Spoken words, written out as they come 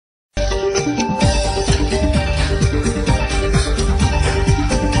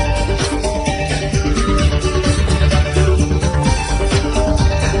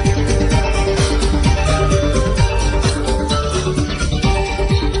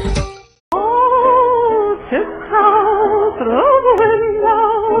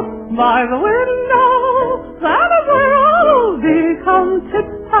by the window, that is where I'll be. Come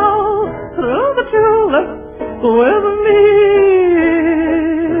tiptoe through the tulips with me.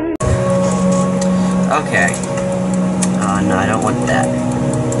 Okay. Oh no, I don't want that.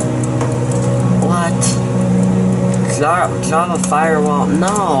 What? Java firewall?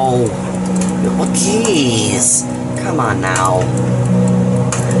 No! Oh, jeez! Come on now.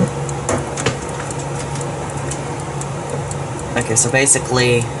 Okay, so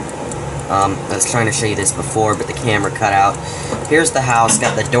basically, I was trying to show you this before, but the camera cut out. Here's the house,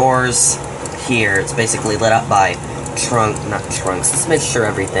 got the doors here. It's basically lit up by not trunks. Let's make sure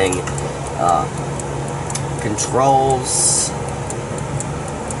everything, controls,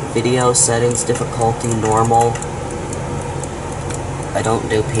 video settings, difficulty, normal. I don't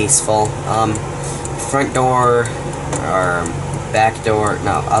do peaceful. Front door, or back door,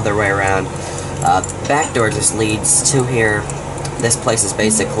 no, other way around. Back door just leads to here. This place is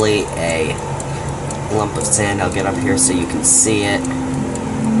basically a lump of sand. I'll get up here so you can see it.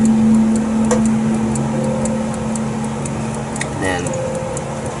 And then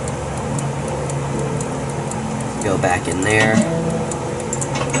go back in there.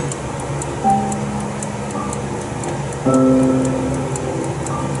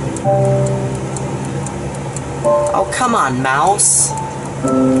 Oh, come on, mouse.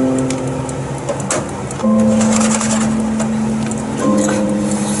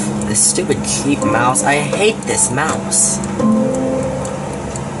 This stupid cheap mouse. I hate this mouse.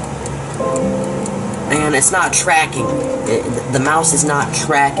 Man, it's not tracking. The mouse is not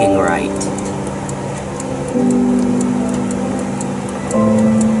tracking right.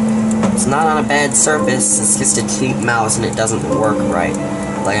 It's not on a bad surface. It's just a cheap mouse and it doesn't work right.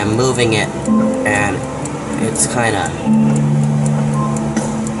 Like, I'm moving it and it's kinda...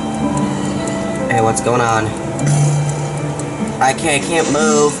 Hey, what's going on? I can't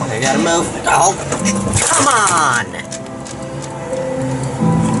move. I gotta move. Oh, come on!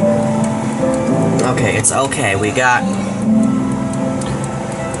 Okay, it's okay. We got...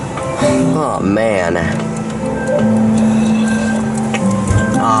 Oh, man.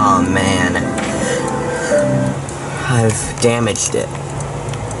 Oh, man. I've damaged it.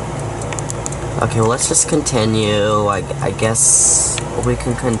 Okay, well, let's just continue. I guess we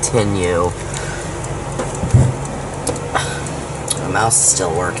can continue. The mouse is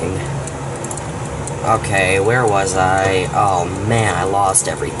still working. Okay, where was I? Oh, man, I lost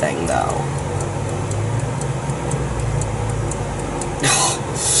everything, though.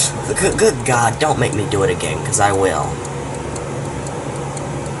 Good God, don't make me do it again, because I will.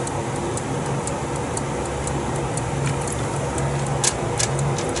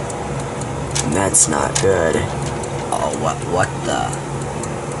 That's not good. Oh, what the?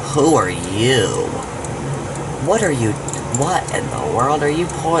 Who are you? What are you? What in the world are you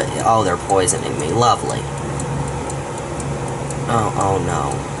Oh, they're poisoning me. Lovely. Oh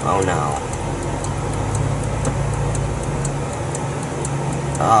no. Oh no.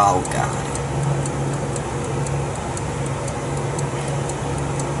 Oh God.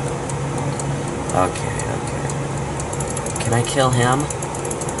 Okay. Can I kill him?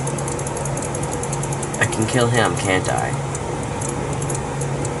 I can kill him, can't I?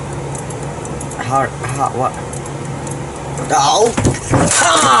 What? Oh!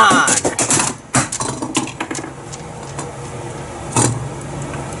 Come on!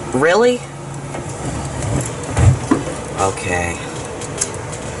 Really? Okay.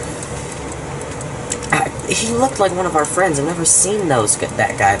 He looked like one of our friends. I've never seen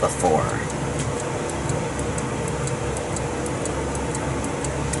that guy before.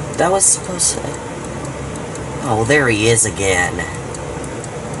 That was supposed to... Oh, there he is again.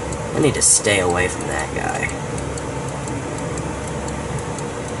 I need to stay away from that guy.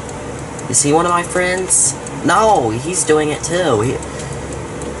 Is he one of my friends? No, he's doing it too.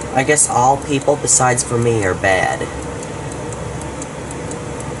 I guess all people besides for me are bad.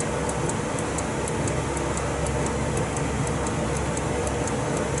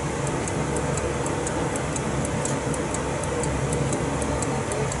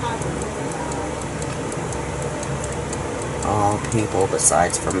 All people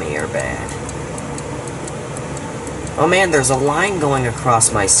besides for me are bad. Oh man, there's a line going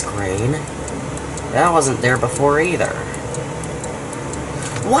across my screen. That wasn't there before either.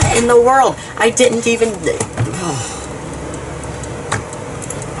 What in the world? I didn't even...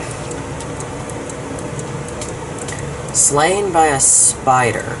 Slain by a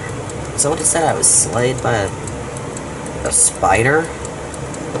spider. Is that what it said? I was slayed by a spider?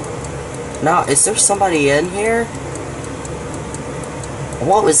 No, is there somebody in here?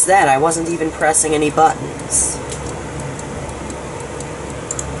 What was that? I wasn't even pressing any buttons.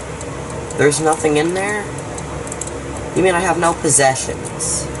 There's nothing in there? You mean I have no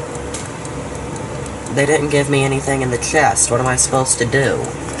possessions? They didn't give me anything in the chest. What am I supposed to do?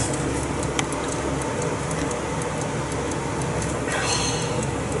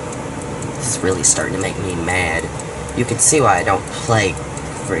 This is really starting to make me mad. You can see why I don't play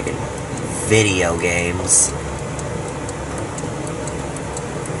friggin' video games.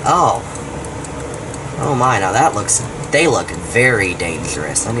 Oh. Oh my, now that looks... They look very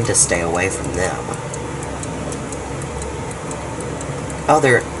dangerous. I need to stay away from them. Oh,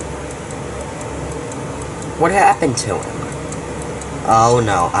 they're... What happened to him? Oh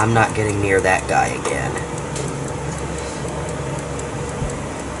no, I'm not getting near that guy again.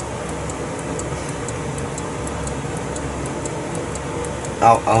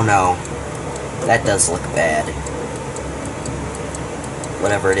 Oh no. That does look bad.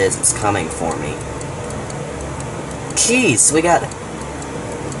 Whatever it is, it's coming for me. Jeez, we got...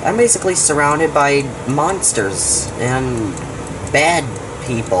 I'm basically surrounded by monsters and bad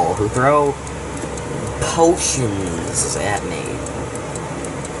people who throw potions at me.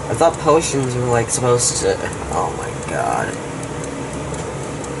 I thought potions were like supposed to... Oh my god.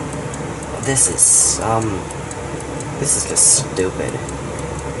 This is just stupid.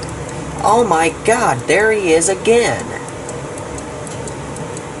 Oh my god, there he is again.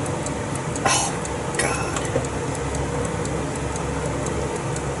 Oh god.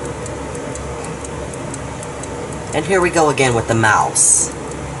 And here we go again with the mouse.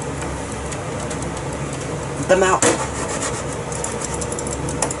 The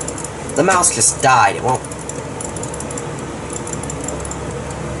mouse just died. It won't...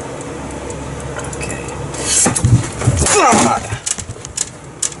 Okay. God.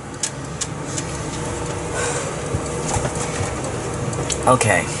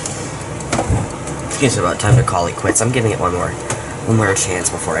 Okay. I guess it's about time to call it quits. I'm giving it one more chance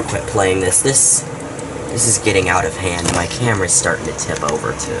before I quit playing this. This is getting out of hand. My camera's starting to tip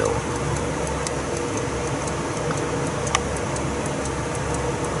over too.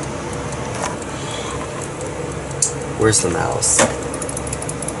 Where's the mouse?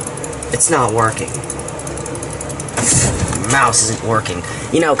 It's not working. Mouse isn't working.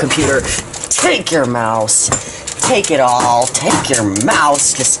 You know, computer, take your mouse. Take it all. Take your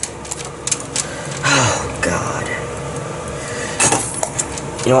mouse. Just... Oh, God.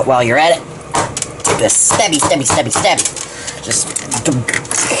 You know what, while you're at it, take this stabby. Just...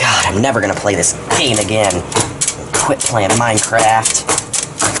 God, I'm never gonna play this game again. Quit playing Minecraft.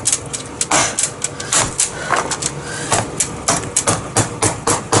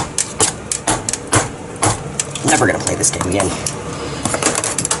 Never gonna play this game again.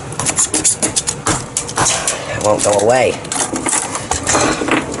 It won't go away.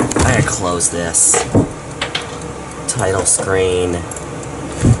 I gotta close this. Title screen.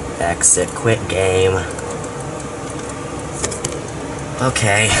 Exit. Quit game.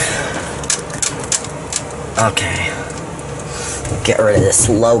 Okay. Okay. Get rid of this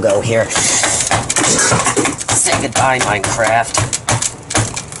logo here. Say goodbye, Minecraft.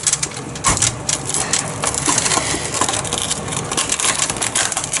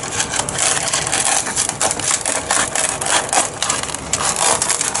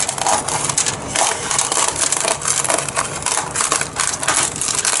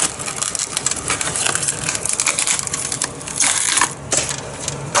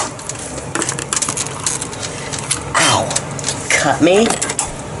 Cut me?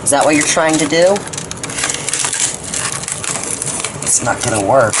 Is that what you're trying to do? It's not gonna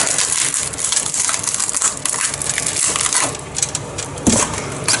work.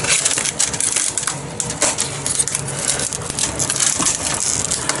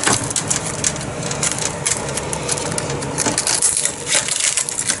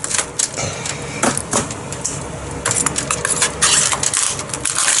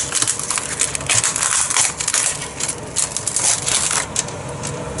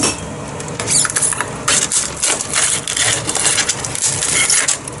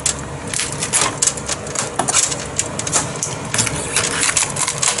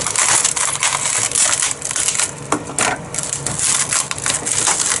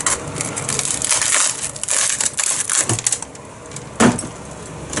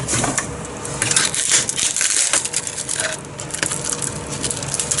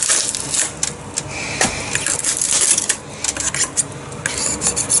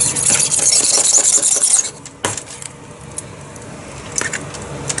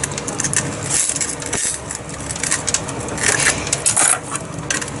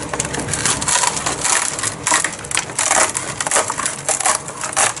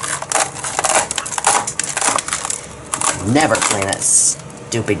 Never play this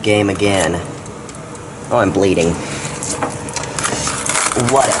stupid game again. Oh, I'm bleeding.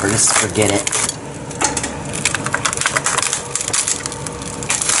 Whatever, just forget it.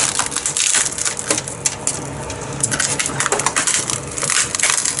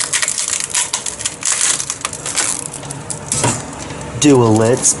 Do a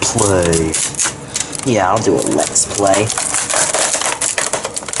Let's Play. Yeah, I'll do a Let's Play.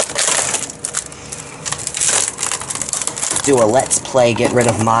 Do a Let's Play, get rid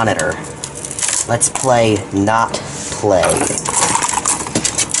of monitor. Let's Play, not play.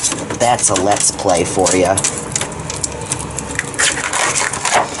 That's a Let's Play for ya.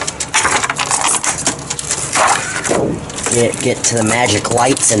 Get to the magic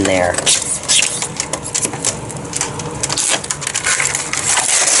lights in there.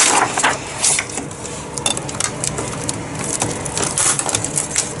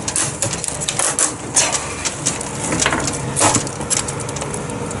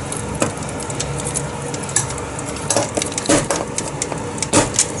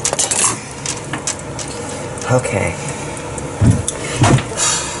 Okay.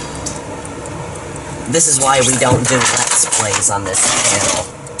 This is why we don't do Let's Plays on this channel.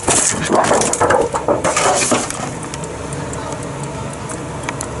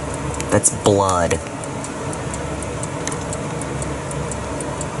 That's blood.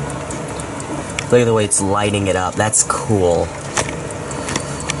 Look at the way it's lighting it up. That's cool.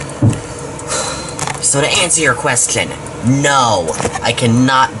 So to answer your question, no, I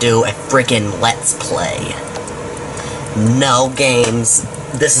cannot do a frickin' Let's Play. No games.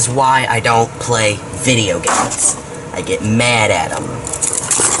 This is why I don't play video games. I get mad at them.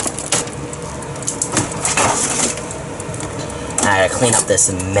 I gotta clean up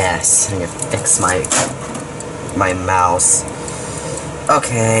this mess. I gotta fix my mouse.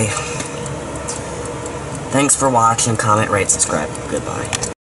 Okay. Thanks for watching. Comment, rate, subscribe.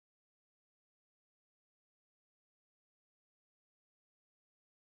 Goodbye.